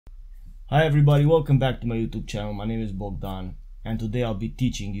Hi everybody, welcome back to my YouTube channel. My name is Bogdan and today I'll be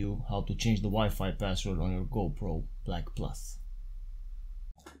teaching you how to change the Wi-Fi password on your GoPro Black Plus.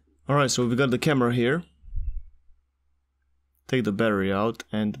 Alright, so we got the camera here. Take the battery out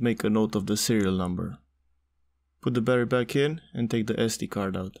and make a note of the serial number. Put the battery back in and take the SD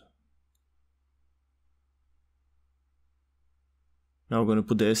card out. Now we're going to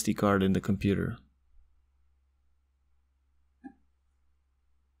put the SD card in the computer.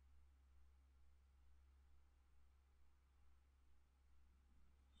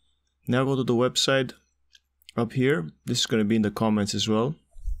 Now go to the website up here. This is going to be in the comments as well.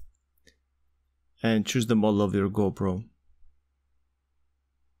 And choose the model of your GoPro.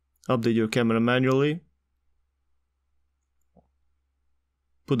 Update your camera manually.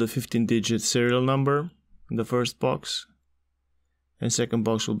 Put the 15-digit serial number in the first box. And second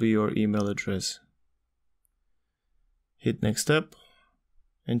box will be your email address. Hit next step.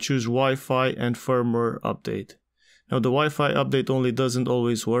 And choose Wi-Fi and firmware update. Now the Wi-Fi update only doesn't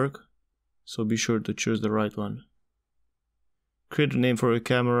always work. So be sure to choose the right one. Create a name for your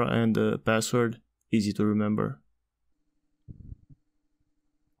camera and the password, easy to remember.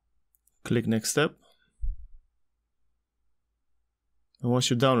 Click next step. And once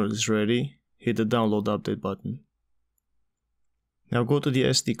your download is ready, hit the download update button. Now go to the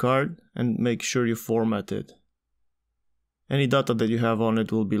SD card and make sure you format it. Any data that you have on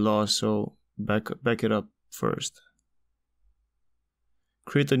it will be lost, so back it up first.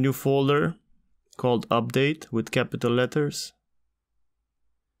 Create a new folder called update with capital letters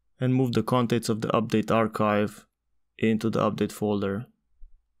and move the contents of the update archive into the update folder.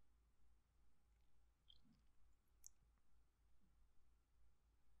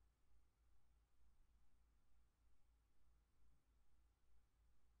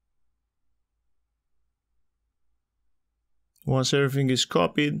 Once everything is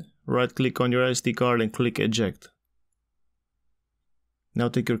copied, right click on your SD card and click eject. Now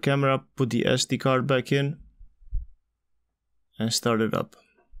take your camera, put the SD card back in and start it up.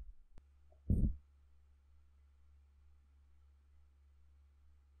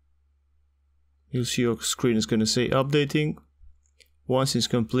 You'll see your screen is going to say updating. Once it's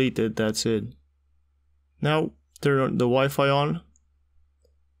completed, that's it. Now turn the Wi-Fi on.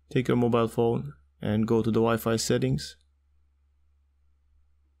 Take your mobile phone and go to the Wi-Fi settings.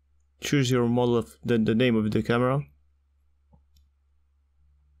 Choose your model of the name of the camera.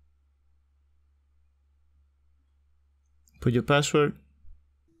 Put your password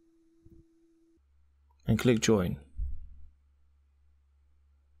and click join.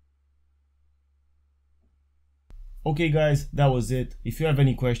 Okay guys, that was it. If you have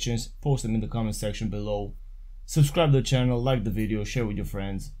any questions, post them in the comment section below. Subscribe to the channel, like the video, share with your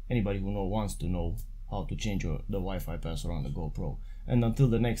friends, anybody who wants to know how to change the Wi-Fi password on the GoPro. And until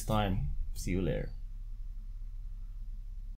the next time, see you later.